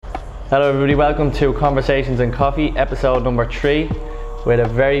Hello everybody, welcome to Conversations and Coffee, episode number 3, with a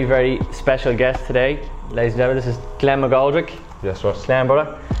very, very special guest today. Ladies and gentlemen, this is Glen McGoldrick. Yes, Ross. Glen,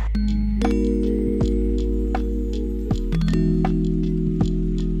 brother.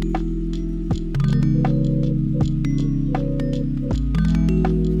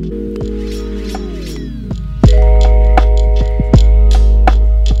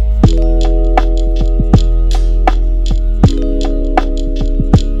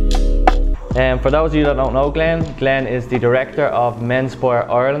 For those of you that don't know Glen is the director of Menspire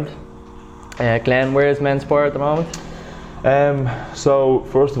Ireland. Glen, where is Menspire at the moment? So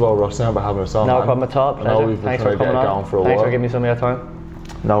first of all, Ross, thank you for having us on. No problem at all. I know we've been trying to get it going for a while. Thanks for giving me some of your time.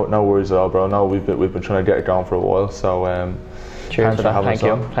 No worries at all, bro. No, we've been trying to get it going for a while. So cheers for that.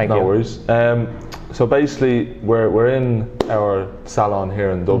 Thank you. No worries. So basically, we're in our salon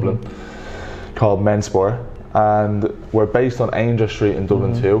here in Dublin called Menspire. And we're based on Angel Street in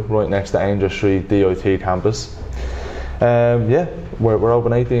Dublin too, right next to Angel Street DIT campus. Yeah, we're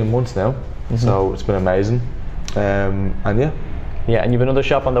open 18 months now, so it's been amazing. And yeah. Yeah, and you've another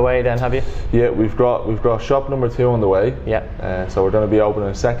shop on the way then, have you? Yeah, we've got shop number 2 on the way. Yeah. So we're going to be opening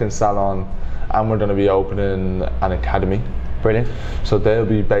a second salon, and we're going to be opening an academy. Brilliant. So they'll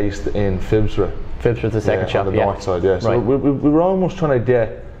be based in Phibsborough. Phibsborough's the second shop, on the north side, yeah. So we were almost trying to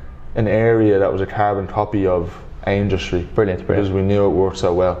get an area that was a carbon copy of Angel Street. Brilliant. Because we knew it worked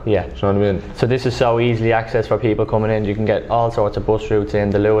so well. Yeah. Do you know what I mean? So this is so easily accessed for people coming in. You can get all sorts of bus routes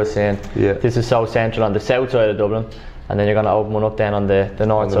in, the Lewis in. Yeah. This is so central on the south side of Dublin, and then you're going to open one up then on the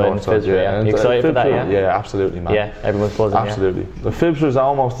north side in Phibsborough. Yeah. You excited for that, yeah? Yeah, absolutely, man. Yeah, everyone's buzzing. Absolutely. Yeah. The Phibsborough is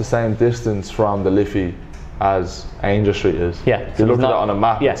almost the same distance from the Liffey as Angel Street is. Yeah. If you look at it on a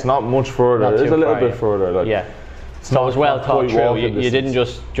map, it's not much further. It's a little bit further. Like, yeah. So it was well thought through. You didn't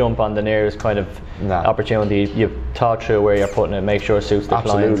just jump on the nearest kind of opportunity. You thought through where you're putting it, make sure it suits the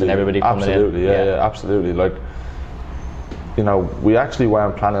clients and everybody coming in. Absolutely, yeah, absolutely. Like, you know, we actually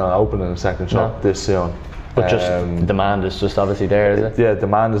weren't planning on opening a second shop this soon. But just demand is just obviously there, is it? Yeah,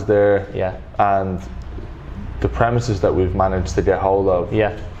 demand is there. Yeah. And the premises that we've managed to get hold of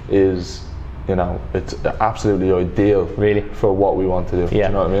is, you know, it's absolutely ideal for what we want to do. Yeah. Do you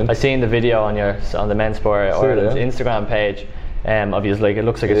know what I mean? I seen the video on the Menspire Ireland Instagram page of you, like it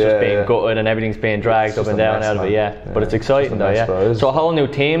looks like it's just being gutted and everything's being dragged up and down out of it, but it's exciting though, yeah. So a whole new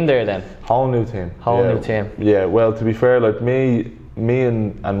team there then? Whole new team. New team. Yeah, well, to be fair, like me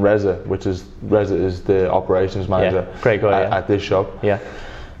and Reza, Reza is the operations manager great guy, at this shop. Yeah.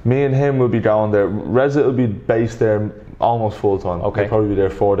 Me and him will be going there. Reza will be based there almost full time. Okay. He'll probably be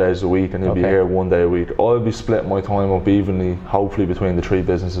there 4 days a week, and he'll be here 1 day a week. I'll be splitting my time up evenly, hopefully between the 3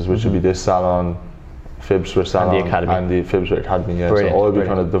 businesses, which will be this salon, Phibsborough salon, and the Phibsborough academy. Yeah. Brilliant, so I'll be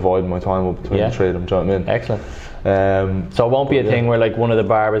trying to divide my time up between the 3 of them. Do you know what I mean? Excellent. So it won't be a thing where like one of the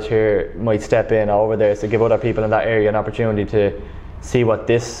barbers here might step in over there to give other people in that area an opportunity to see what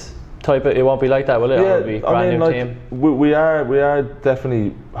this type of. It won't be like that, will it? Yeah, it'll be brand new team. We are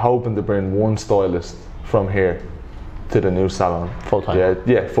definitely hoping to bring one stylist from here to the new salon full time.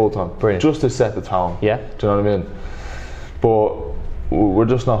 Yeah, full time. Brilliant. Just to set the tone. Yeah. Do you know what I mean? But we're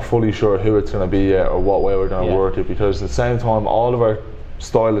just not fully sure who it's going to be yet or what way we're going to work it, because at the same time all of our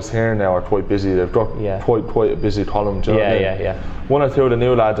stylists here now are quite busy. They've got quite a busy column. Do you know what I mean? One or two of the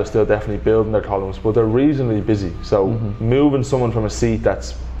new lads are still definitely building their columns, but they're reasonably busy. So moving someone from a seat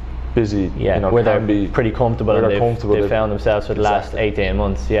that's busy, you know, where they're be pretty comfortable, and they've found themselves for the last 18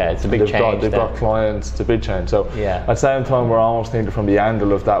 months. Yeah, it's a big change. They've got clients. It's a big change. So at the same time, we're almost thinking from the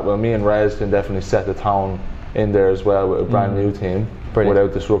angle of that. Well, me and Rez can definitely set the tone in there as well with a brand new team. Brilliant.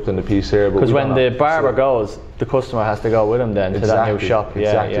 Without disrupting the piece here. Because when the barber goes, the customer has to go with him then to that new shop. And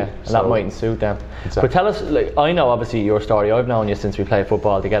that mightn't suit them. But tell us, like, I know obviously your story. I've known you since we played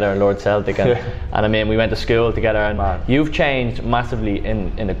football together in Lord Celtic, and I mean we went to school together, and you've changed massively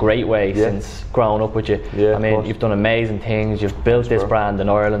in a great way since growing up with you. I mean, you've done amazing things. You've built this brand in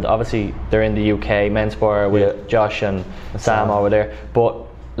Ireland. Obviously they're in the UK, Menspire with Josh and Sam over there. But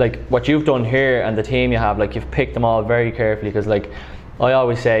like what you've done here and the team you have, like you've picked them all very carefully, because like I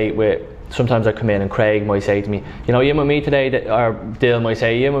always say, sometimes I come in and Craig might say to me, you know, you in with me today, or Dill might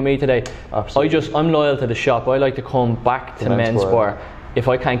say, you in with me today. Absolutely. I'm loyal to the shop. I like to come back to Menspire. If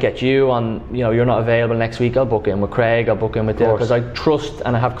I can't get you on, you know, you're not available next week, I'll book in with Craig, I'll book in with Dill, because I trust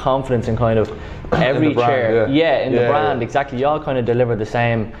and I have confidence in kind of every chair. In the brand, exactly. You all kind of deliver the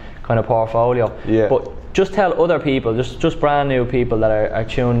same kind of portfolio. But just tell other people, just brand new people that are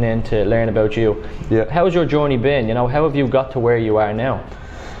tuning in to learn about you. How's your journey been? You know, how have you got to where you are now?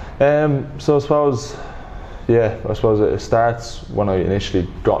 So I suppose it starts when I initially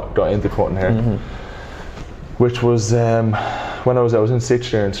got into cutting hair, which was when I was in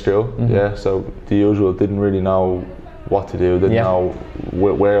 6th year in school, yeah, so the usual, didn't really know what to do, didn't know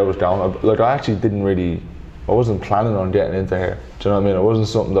where I was going. Like I actually I wasn't planning on getting into hair. Do you know what I mean? It wasn't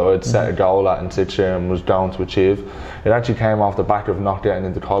something that I'd set a goal at in 6th year and was down to achieve. It actually came off the back of not getting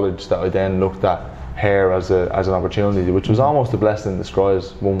into college that I then looked at hair as an opportunity, which was almost a blessing in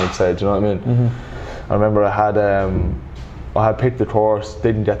disguise, one would say. Do you know what I mean? I remember I had picked the course,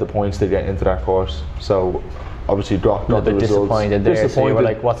 didn't get the points to get into that course, so obviously got the results. Disappointed there. So you were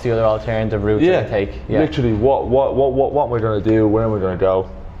like, what's the other alternative route to take? Yeah, literally, what am I going to do? Where am I going to go?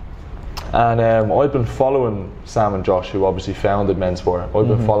 And I've been following Sam and Josh, who obviously founded Mensport. I've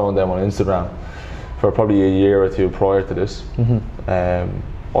been following them on Instagram for probably a year or two prior to this. I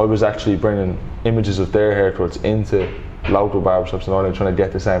was actually bringing images of their haircuts into local barbershops in Ireland, trying to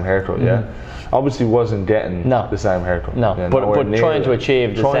get the same haircut. Obviously wasn't getting the same haircut. But trying to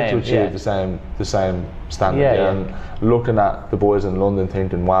achieve the same standard. And looking at the boys in London,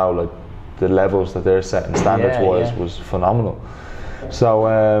 thinking, wow, like the levels that they're setting standards wise was phenomenal. So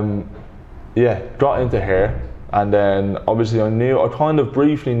got into hair, and then obviously I kind of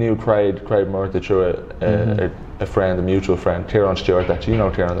briefly knew Craig Murtha through a friend, a mutual friend, Kieran Stewart. Actually, you know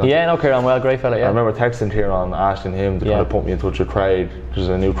Kieran? Yeah, I know Kieran well, great fella. Yeah. I remember texting Kieran, asking him to kind of put me in touch with Craig, because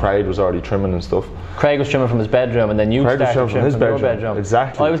I knew Craig was already trimming and stuff. Craig was trimming from his bedroom, and then you started trimming from your bedroom.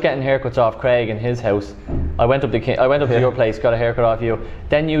 Exactly. I was getting haircuts off Craig in his house. I went up to your place, got a haircut off you.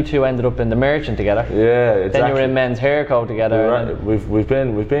 Then you two ended up in the Merchant together. Yeah, exactly. Then you were in Men's Hairco together. We've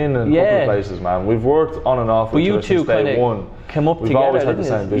been in a couple of places, man. We've worked on and off. But you two kind of came up together. We've always had the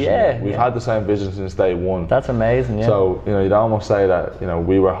same vision. Yeah, we've had the same vision since day one. That's amazing. Yeah. So you'd almost say that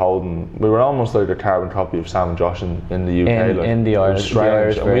we were almost like a carbon copy of Sam and Josh in the UK. In the Irish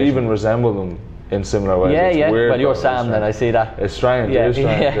and we even resemble them in similar ways. Yeah, it's weird, well, you're Sam, then I see that. It's strange. It is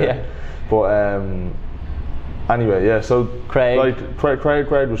strange. Yeah. But anyway, so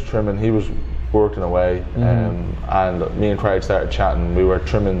Craig was trimming. He was working away, and me and Craig started chatting. We were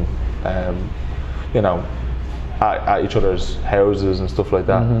trimming, at each other's houses and stuff like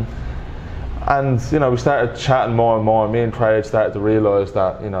that. And we started chatting more and more. Me and Craig started to realise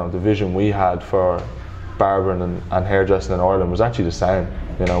that the vision we had for barbering and hairdressing in Ireland was actually the same.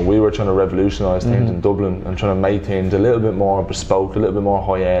 We were trying to revolutionise things in Dublin and trying to make things a little bit more bespoke, a little bit more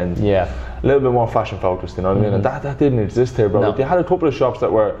high end, a little bit more fashion focused. You know what I mean? And that didn't exist here, bro. They had a couple of shops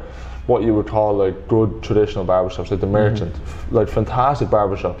that were what you would call like good traditional barbershops, like the Merchant, like fantastic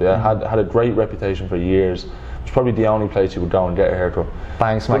barbershop. Had a great reputation for years. It was probably the only place you would go and get a haircut.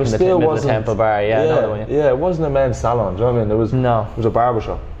 Bang, smacking the middle of the Temple Bar. It wasn't a men's salon. Do you know what I mean? It was a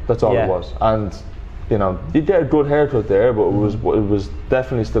barbershop. That's all it was. And you'd get a good haircut there, but it was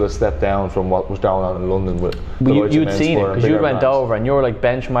definitely still a step down from what was going on in London with. You'd seen it because you went over and you were like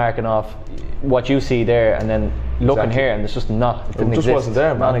benchmarking off what you see there, and then looking here, and it's just not. It didn't exist. Wasn't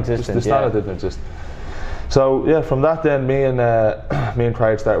there, man. Non-existent. The standard didn't exist. So from that then, me and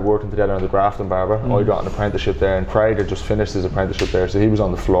Craig started working together on the Grafton Barber. I got an apprenticeship there, and Craig had just finished his apprenticeship there, so he was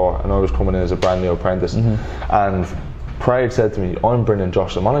on the floor, and I was coming in as a brand new apprentice. And Craig said to me, I'm bringing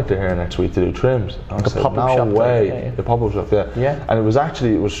Josh Simonic to here next week to do trims. And I said, no way. The pop-up shop, And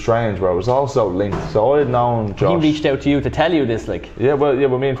it was strange, bro. It was also linked. So I had known Josh. He reached out to you to tell you this, like. Yeah, well,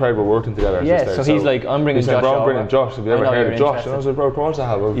 me and Craig were working together. So he's like, I'm bringing Josh. I'm bringing Josh. Have you ever heard of Josh? And I was like, bro, of course I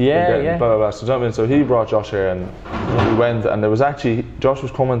have. Blah, blah, blah. So, you know what I mean? So he brought Josh here, and we went, and there was actually, Josh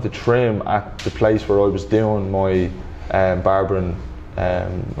was coming to trim at the place where I was doing my barbering.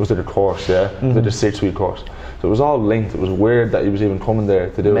 Was it a course? Was it a 6-week course? So it was all linked. It was weird that he was even coming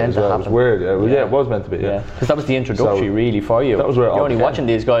there to do it as well. It was weird. It was meant to be. Because that was the introductory really for you. That was where you're only watching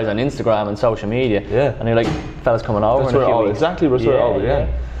these guys on Instagram and social media. And you're like, fellas coming over. That's where it all exactly was where it all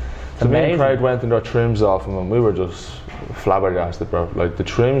began. So me and Craig went and got trims off him, and we were just flabbergasted, bro. Like the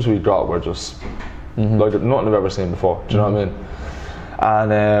trims we got were just like nothing I've ever seen before. Do you know what I mean?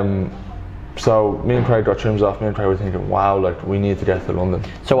 And so me and Craig got trims off. Me and Craig were thinking, wow, like we need to get to London.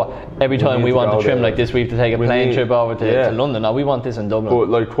 So what, every time we want to trim like this, we have to take a plane trip over to London. No, we want this in Dublin. But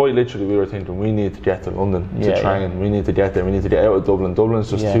like quite literally, we were thinking we need to get to London to train. We need to get there. We need to get out of Dublin. Dublin's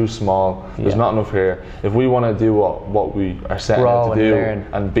just too small. There's not enough here. If we want to do what we are setting out to do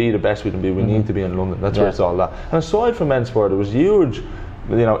and be the best we can be, we need to be in London. That's where it's all at. And aside from Mensport, it was huge.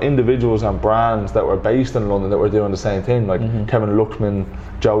 Individuals and brands that were based in London that were doing the same thing, like Kevin Luckman,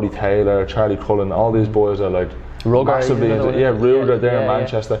 Jodie Taylor, Charlie Cullen. All these boys are like massively into Ruger there in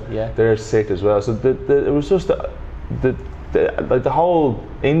Manchester. They're sick as well. So it was just the whole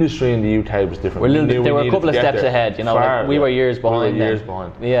industry in the UK was different. They were a couple of steps ahead. We were years behind.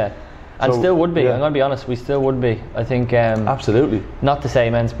 And still would be. Yeah. I'm going to be honest. We still would be. I think. Absolutely. Not to say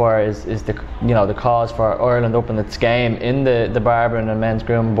men's sport is the the cause for Ireland upping its game in the barbering and men's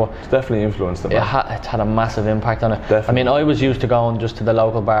grooming, but it's definitely influenced it. It's had a massive impact on it. Definitely. I mean, I was used to going just to the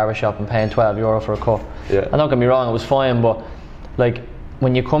local barber shop and paying €12 for a cut. Yeah. And don't get me wrong, it was fine, but like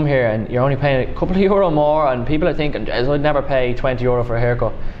when you come here and you're only paying a couple of euro more, and people are thinking, I'd never pay €20 for a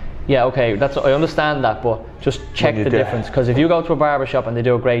haircut. Yeah, okay, I understand that, but just check the difference. Because if you go to a barber shop and they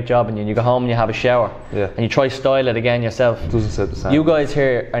do a great job, and you go home and you have a shower, and you try style it again yourself, it doesn't say the same. You guys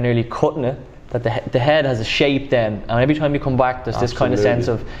here are nearly cutting it. That the head has a shape then, and every time you come back, there's this kind of sense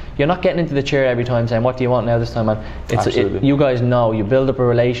of you're not getting into the chair every time saying, "What do you want now this time, man?" You guys know, you build up a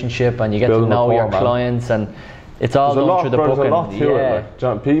relationship and you get to know your clients, and it's all done through the booking. There's a lot to it.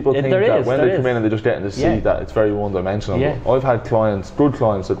 Like, people think that when they come in and they just get in the seat, that it's very one-dimensional. Yeah. I've had good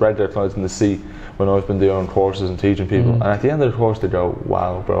clients that read their clients in the seat when I've been doing courses and teaching people, and at the end of the course they go,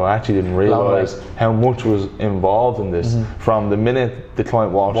 "Wow, bro, I actually didn't realise how much was involved in this." From the minute the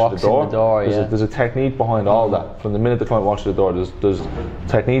client walks in the door, there's a technique behind all that. From the minute the client walks through the door, there's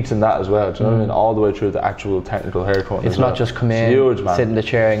techniques in that as well. Do you know what I mean? All the way through the actual technical haircut. It's not just come in, sit in the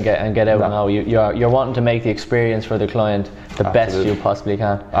chair and get out. No, you're wanting to make the experience for the client the best you possibly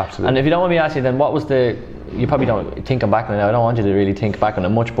can. Absolutely. And if you don't want me asking, then what was you probably don't thinking back on it now, I don't want you to really think back on it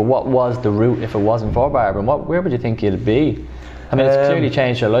much, but what was the route if it wasn't for barbering? Where would you think you'd be? I mean, it's clearly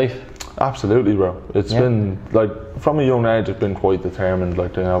changed your life. Absolutely, bro. It's been, like, from a young age I've been quite determined.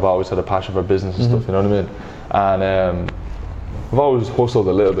 Like, I've always had a passion for business and stuff, you know what I mean? And I've always hustled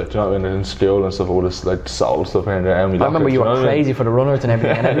a little bit, you know what I mean? In school and stuff, I would have like sold stuff here and there. I remember you were crazy for the runners and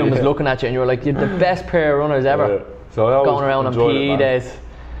everything, and everyone was looking at you and you were like, you're the best pair of runners ever. Yeah. So I always going around on PE days.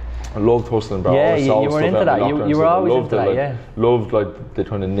 I loved hustling, bro. Yeah, you were into that. You were always into that, yeah. Loved like the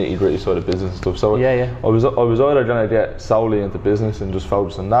kind of nitty gritty side of business and stuff. So I was either going to get solely into business and just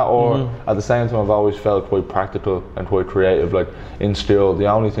focus on that, or at the same time I've always felt quite practical and quite creative. Like in school, the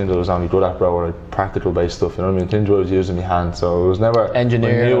only thing that I was only good at, bro, were like practical based stuff. You know what I mean? Things I was using my hands. So it was never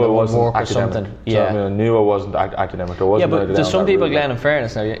engineer. I knew I wasn't work academic. Or something. Yeah. So, I mean, I knew I wasn't academic. I wasn't. Yeah, but there's some people, Glenn, in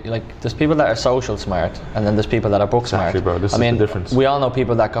fairness, now, like there's people that are social smart, and then there's people that are book smart. Exactly, bro. This is the difference. We all know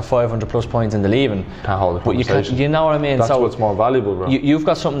people that got 500 plus points in the leaving. Can't hold a conversation. But you know what I mean? That's what's more valuable, bro. You've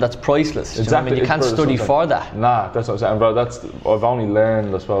got something that's priceless. Exactly. You know what I mean? You can't study for that. Nah, that's what I'm saying, bro. I've only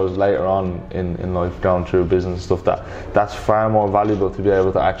learned, I suppose, later on in life, going through business and stuff, that's far more valuable to be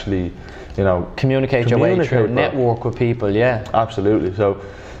able to actually, you know, communicate your way through, network with people. Yeah, absolutely. So,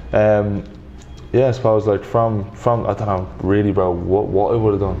 yeah, I suppose like from I don't know really, bro, what I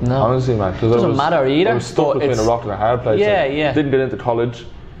would have done. No. Honestly, man, because doesn't matter either. I was stuck between a rock and a hard place. Yeah, like, yeah. Didn't get into college,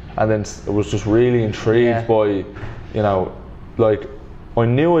 and then I was just really intrigued by, you know, like I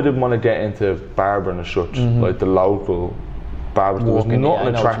knew I didn't want to get into barbering as such, like the local barbers. There was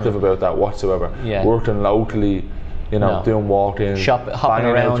nothing attractive about that whatsoever. Yeah. Working locally, you know, doing walk-ins, hopping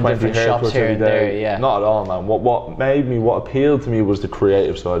around different shops here and there. Yeah. Not at all, man. What appealed to me was the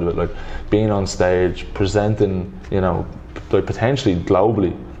creative side of it, like being on stage, presenting, you know, like potentially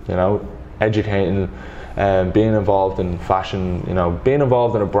globally, you know, educating, being involved in fashion, you know, being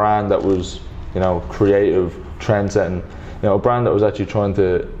involved in a brand that was, you know, creative, trend-setting, you know, a brand that was actually trying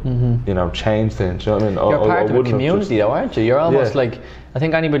to, you know, change things. You know what I mean? You're part of a community, though, aren't you? You're almost like, I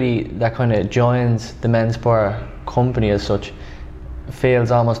think anybody that kind of joins the men's sport company as such feels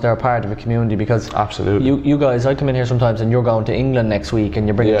almost they're a part of a community, because absolutely you guys, I come in here sometimes and you're going to England next week and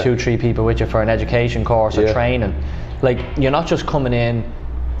you're bringing 2-3 people with you for an education course or training. Like, you're not just coming in,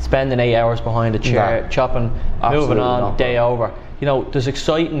 spending 8 hours behind a chair, chopping, moving on, day over. You know, there's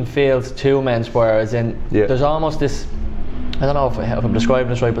exciting fields to men's sport, as in there's almost this, I don't know if I'm describing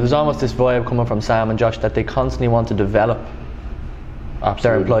this right, but there's almost this vibe coming from Sam and Josh that they constantly want to develop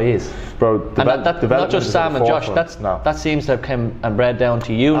their employees. Bro, not just Sam and Josh, that seems to have come and bred down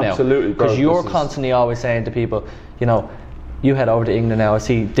to you now. Absolutely, because you're constantly always saying to people, you know, you head over to England now, I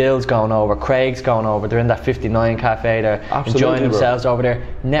see Dill's going over, Craig's going over, they're in that 59 cafe there, enjoying themselves over there,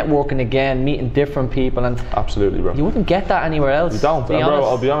 networking again, meeting different people, and absolutely, bro, you wouldn't get that anywhere else. You don't, bro.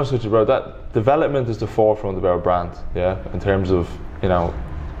 I'll be honest with you, bro, that development is the forefront of our brand, in terms of, you know,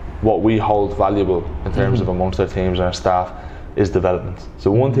 what we hold valuable in terms of amongst our teams and our staff is development.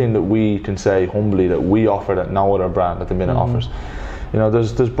 So one thing that we can say humbly that we offer that no other brand at the minute offers. You know,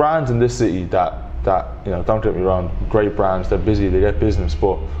 there's brands in this city that, you know, don't get me wrong, great brands, they're busy, they get business,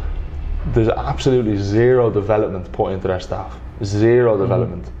 but there's absolutely zero development put into their staff. Zero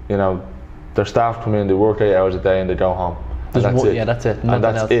development. You know, their staff come in, they work 8 hours a day and they go home. And that's it. Yeah, that's it. And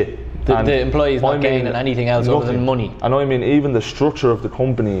that's it. The employee's not gaining anything else other than money. I know, I mean, even the structure of the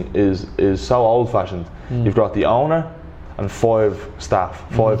company is so old-fashioned. You've got the owner and 5 staff,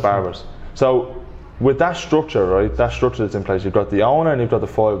 5 barbers. So with that structure, right, that structure that's in place, you've got the owner and you've got the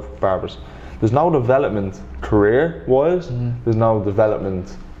 5 barbers. There's no development career-wise. There's no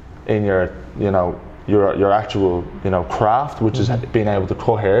development in your, you know, your actual, you know, craft, which is being able to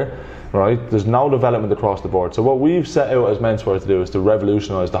cut hair, right? There's no development across the board. So what we've set out as Mensport to do is to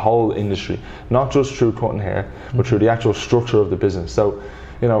revolutionise the whole industry, not just through cutting hair, but through the actual structure of the business. So,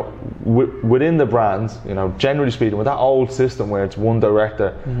 you know, within the brand, you know, generally speaking, with that old system where it's one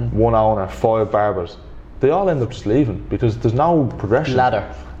director, one owner, 5 barbers, they all end up just leaving because there's no progression.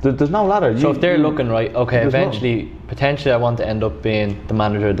 Ladder. There's no ladder. So if they're looking, right, okay, eventually, potentially I want to end up being the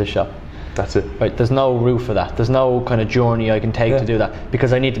manager of the shop. That's it. Right, there's no route for that. There's no kind of journey I can take to do that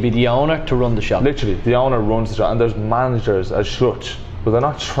because I need to be the owner to run the shop. Literally, the owner runs the shop, and there's managers as such, but they're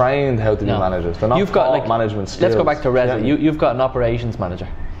not trained how to be managers. They're not taught like, management skills. Let's go back to Reza. You've got an operations manager.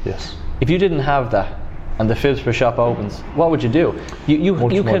 Yes. If you didn't have that, and the Phibsborough shop opens, what would you do? You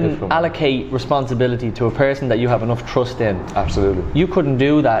can allocate responsibility to a person that you have enough trust in. Absolutely. You couldn't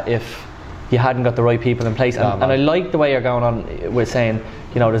do that if you hadn't got the right people in place. And I like the way you're going on with saying,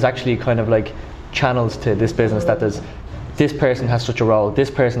 you know, there's actually kind of like channels to this business, that there's this person has such a role, this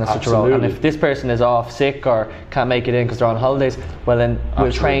person has such a role, and if this person is off sick or can't make it in because they're on holidays, well then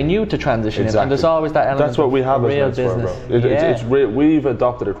we'll train you to transition in. And there's always that element. That's what we have as real business. We've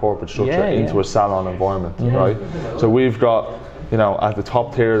adopted a corporate structure into a salon environment, right? So we've got, you know, at the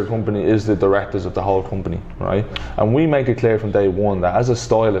top tier of the company is the directors of the whole company, right? And we make it clear from day one that as a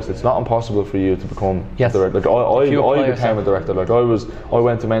stylist, it's not impossible for you to become a director. Like I became a director. Like I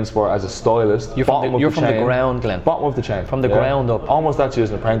went to Mensport as a stylist. You're from the ground, Glen. Bottom of the chain. From the ground up. Almost actually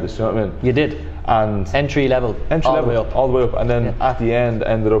as an apprentice. You know what I mean? You did. And entry level, all the way up, and then at the end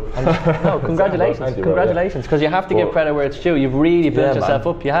ended up. No, congratulations, congratulations, because you have to give credit where it's due. You've really built yourself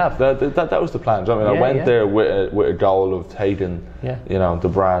up. You have. That was the plan. Do you know what I mean? I went there with a goal of taking, you know, the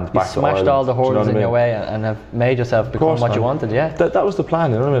brand back to Ireland. You smashed all the hurdles in your way and have made yourself become what you wanted. Yeah. That was the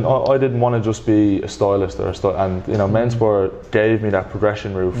plan. You know what I mean? I didn't want to just be a stylist or and you know, Mensport gave me that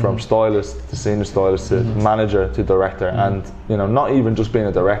progression route from stylist to senior stylist to manager to director, and you know, not even just being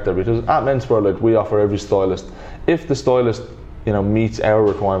a director, because at Mensport, like, we offer every stylist, if the stylist, you know, meets our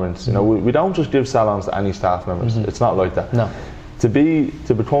requirements, you know, we don't just give salons to any staff members. It's not like that. No. To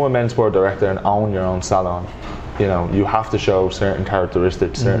become a Mensport director and own your own salon, you know, you have to show certain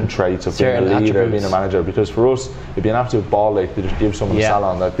characteristics, certain traits of being a leader, being a manager. Because for us, it'd be an absolute ball ache to just give someone a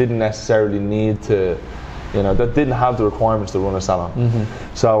salon that didn't necessarily need to, you know, that didn't have the requirements to run a salon.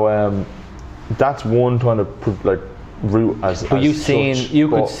 So that's one kind of like route as. But you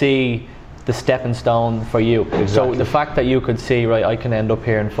could see the stepping stone for you. Exactly. So the fact that you could see, right, I can end up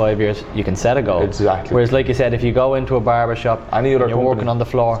here in 5 years, you can set a goal. Exactly. Whereas, like you said, if you go into a barber shop and you're working on the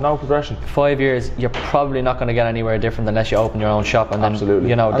floor, there's no progression. 5 years, you're probably not going to get anywhere different unless you open your own shop. And then,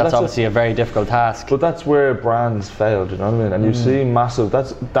 you know, that's obviously a very difficult task. But that's where brands fail. Do you know what I mean? And you see massive.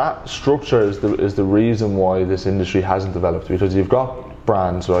 That structure is the reason why this industry hasn't developed, because you've got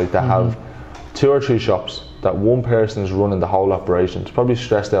brands, right, that have 2 or 3 shops that one person is running the whole operation. It's probably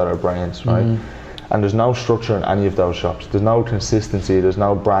stressed out our brains, right? And there's no structure in any of those shops. There's no consistency. There's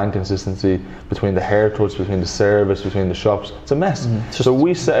no brand consistency between the haircuts, between the service, between the shops. It's a mess. So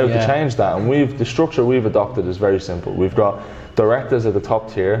we set out to change that, and the structure we've adopted is very simple. We've got directors at the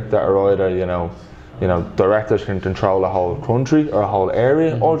top tier that are either, you know, directors can control a whole country or a whole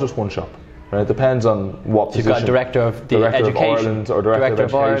area, or just one shop. Right? It depends on what position. You've got director of the education, of Ireland, or director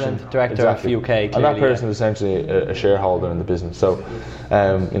of Ireland, director of UK. Clearly, and that person is essentially a shareholder in the business. So,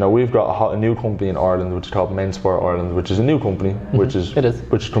 you know, we've got a new company in Ireland which is called Mensport Ireland, which is a new company, which is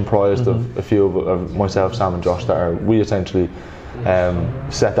comprised of a few of myself, Sam, and Josh. We essentially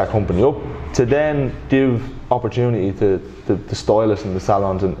set that company up to then give opportunity to the stylists and the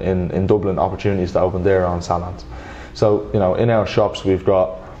salons in Dublin opportunities to open their own salons. So, you know, in our shops we've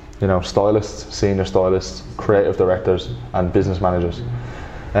got, you know, stylists, senior stylists, creative directors, and business managers.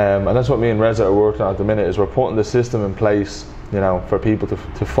 And that's what me and Reza are working on at the minute, is we're putting the system in place, you know, for people to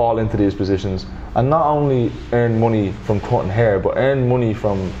fall into these positions and not only earn money from cutting hair, but earn money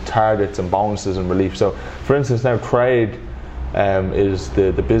from targets and bonuses and relief. So, for instance, now Craig is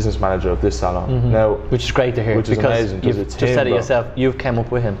the business manager of this salon. Now, which is great to hear, which is amazing, you've just said it yourself, you've come up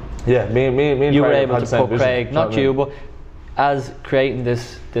with him. Yeah, me and you Craig were able to put Craig, not you, but as creating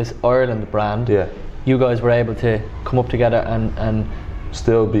this Ireland brand, you guys were able to come up together and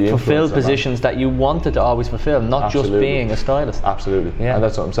still be fulfill positions that you wanted to always fulfill, not just being a stylist. Absolutely. Yeah. And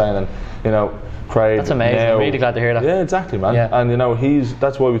that's what I'm saying. And you know, Craig, that's amazing. I'm really glad to hear that. Yeah, exactly, man. Yeah. And you know,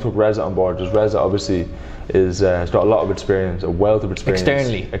 that's why we took Reza on board, because Reza obviously has got a lot of experience, a wealth of experience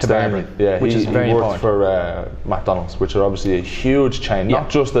externally, yeah, which is very important. He worked for McDonald's, which are obviously a huge chain, not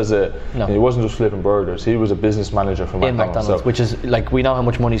just as he wasn't just flipping burgers, he was a business manager for McDonald's, so, which is like, we know how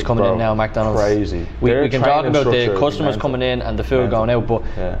much money's coming in now. McDonald's, crazy. We can talk about the customers coming in and the food going out, but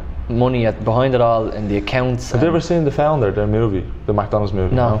money behind it all and the accounts. Have you ever seen The Founder, their movie, the McDonald's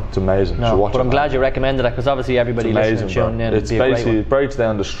movie? No. It's amazing. No, but I'm glad you recommended that, because obviously everybody listening and tuning in. It's basically, it breaks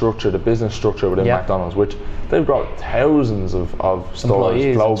down the structure, the business structure within McDonald's, which they've got thousands of stores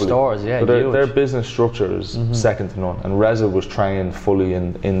globally. But their business structure is second to none. And Reza was trained fully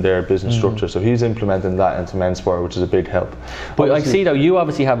in their business structure, so he's implementing that into men's sport, which is a big help. But I see though, you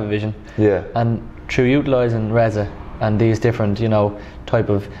obviously have a vision. Yeah. And through utilising Reza and these different, you know, type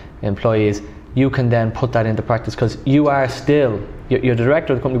of employees, you can then put that into practice, because you are still, you're the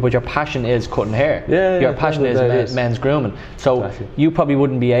director of the company, but your passion is cutting hair. Your passion is men's grooming. So you probably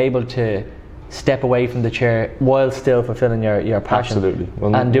wouldn't be able to step away from the chair while still fulfilling your passion. Absolutely.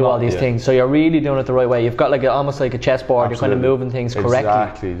 Well, and do all these things. So you're really doing it the right way. You've got like almost like a chessboard. You're kind of moving things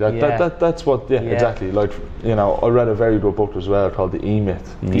correctly. Exactly. That's what. Exactly. Like, you know, I read a very good book as well called The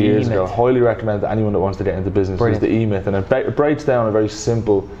E-Myth years ago. Highly recommend to anyone that wants to get into business. Is The E-Myth, and it breaks down a very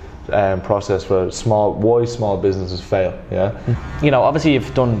simple process for why small businesses fail. You know, obviously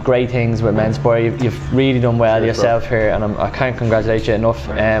you've done great things with men's sport. You've really done well yourself here, and I can't congratulate you enough.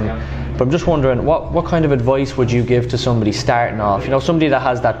 But I'm just wondering, what kind of advice would you give to somebody starting off? You know, somebody that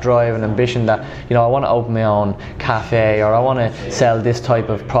has that drive and ambition that, you know, I want to open my own cafe, or I want to sell this type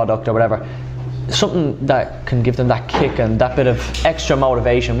of product or whatever. Something that can give them that kick and that bit of extra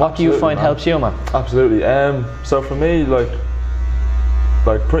motivation. What do you find helps you, man? Absolutely. So for me, like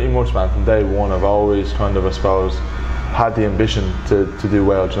pretty much, man, from day one, I've always kind of, I suppose, had the ambition to do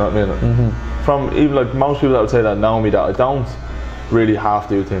well. Do you know what I mean? From even like most people that would say that know me, that I don't really half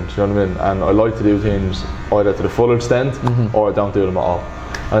do things. Do you know what I mean? And I like to do things either to the full extent or I don't do them at all.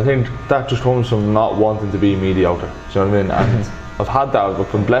 And I think that just comes from not wanting to be mediocre. Do you know what I mean? And I've had that.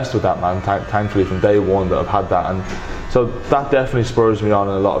 I've been blessed with that, man. Thankfully, from day one, that I've had that, and so that definitely spurs me on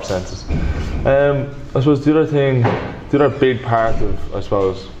in a lot of senses. I suppose the other big part of, I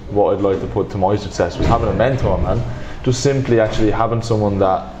suppose, what I'd like to put to my success was having a mentor, man. Just simply actually having someone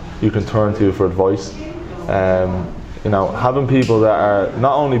that you can turn to for advice. You know, having people that are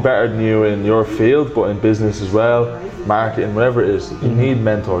not only better than you in your field, but in business as well, marketing, whatever it is. You need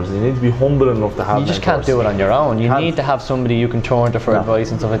mentors, and you need to be humble enough to have mentors. You just can't do it on your own. You need to have somebody you can turn to for advice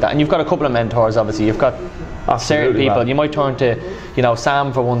and stuff like that. And you've got a couple of mentors, obviously. You've got certain people. Man. You might turn to, you know,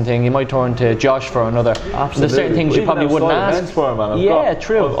 Sam for one thing. You might turn to Josh for another. Absolutely. There's certain things you probably wouldn't ask. Mentor, man.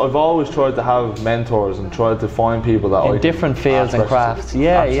 True. I've always tried to have mentors and tried to find people that in different fields and crafts.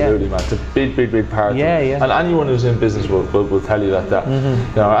 Absolutely, man. It's a big part. Yeah. And anyone who's in business will tell you that.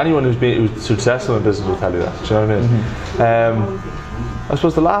 You know, anyone who's successful in business will tell you that. Do you know what I mean? I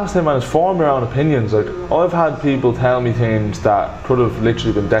suppose the last thing, man, is form your own opinions. Like, I've had people tell me things that could have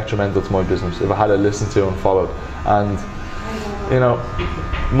literally been detrimental to my business if I had to listen to and followed. And you know,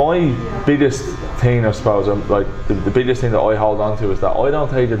 my biggest thing, I suppose, like the biggest thing that I hold on to is that I don't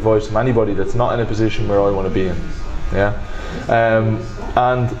take advice from anybody that's not in a position where I want to be in.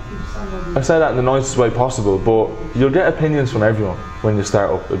 And I say that in the nicest way possible, but you'll get opinions from everyone when you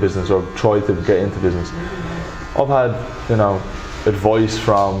start up a business or try to get into business. I've had, you know, advice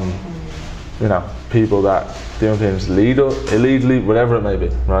from, you know, people that doing things illegally, whatever it may be,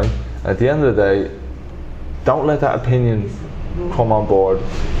 right? At the end of the day, don't let that opinion come on board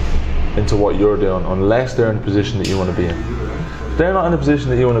into what you're doing unless they're in a position that you want to be in. If they're not in a position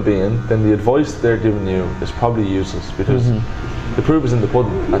that you want to be in, then the advice they're giving you is probably useless, because the proof is in the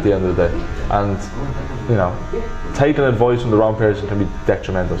pudding at the end of the day. And you know, taking advice from the wrong person can be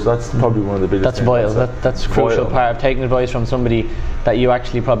detrimental. So that's probably one of the biggest things. That's vital. That's a crucial part of taking advice from somebody that you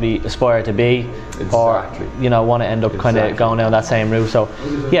actually probably aspire to be, or you know, want to end up kind of going down that same route. So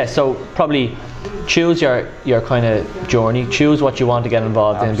yeah, so probably choose your kind of journey, choose what you want to get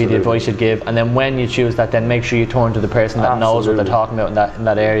involved in, be the advice you'd give, and then when you choose that, then make sure you turn to the person that knows what they're talking about in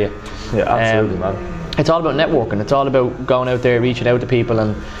that area. Yeah, absolutely, man. It's all about networking. It's all about going out there, reaching out to people,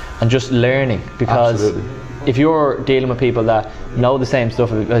 and just learning. Because if you're dealing with people that know the same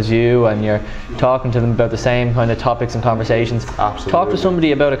stuff as you, and you're talking to them about the same kind of topics and conversations, talk to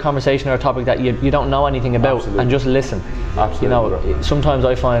somebody about a conversation or a topic that you don't know anything about, and just listen. You know, sometimes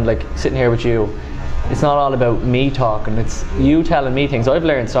I find, like, sitting here with you, it's not all about me talking, it's you telling me things. I've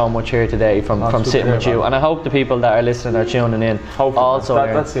learned so much here today from sitting with you, and I hope the people that are listening are tuning in. Hopefully, also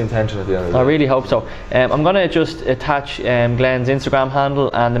that's the intention at the end of the day. I really hope so. I'm going to just attach Glen's Instagram handle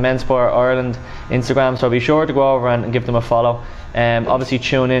and the Men's Sport Ireland Instagram, so be sure to go over and give them a follow. Obviously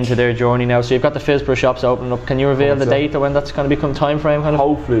tune into their journey now. So you've got the Fisborough shops opening up. Can you reveal the date or when that's going to become time frame? Kind of?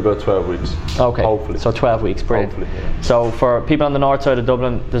 Hopefully about 12 weeks. Okay. Hopefully. So 12 weeks, brilliant. Hopefully, yeah. So for people on the north side of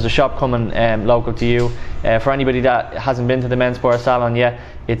Dublin, there's a shop coming local to you. For anybody that hasn't been to the Men's Sport Salon yet,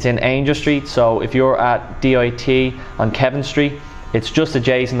 it's in Angel Street. So if you're at DIT on Kevin Street, it's just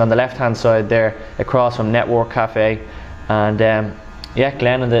adjacent on the left hand side there, across from Network Cafe. And yeah,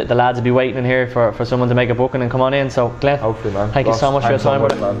 Glen and the lads will be waiting in here for someone to make a booking and come on in. So Glen, hopefully, man. Thank you so much for your time,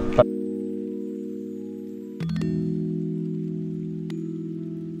 brother.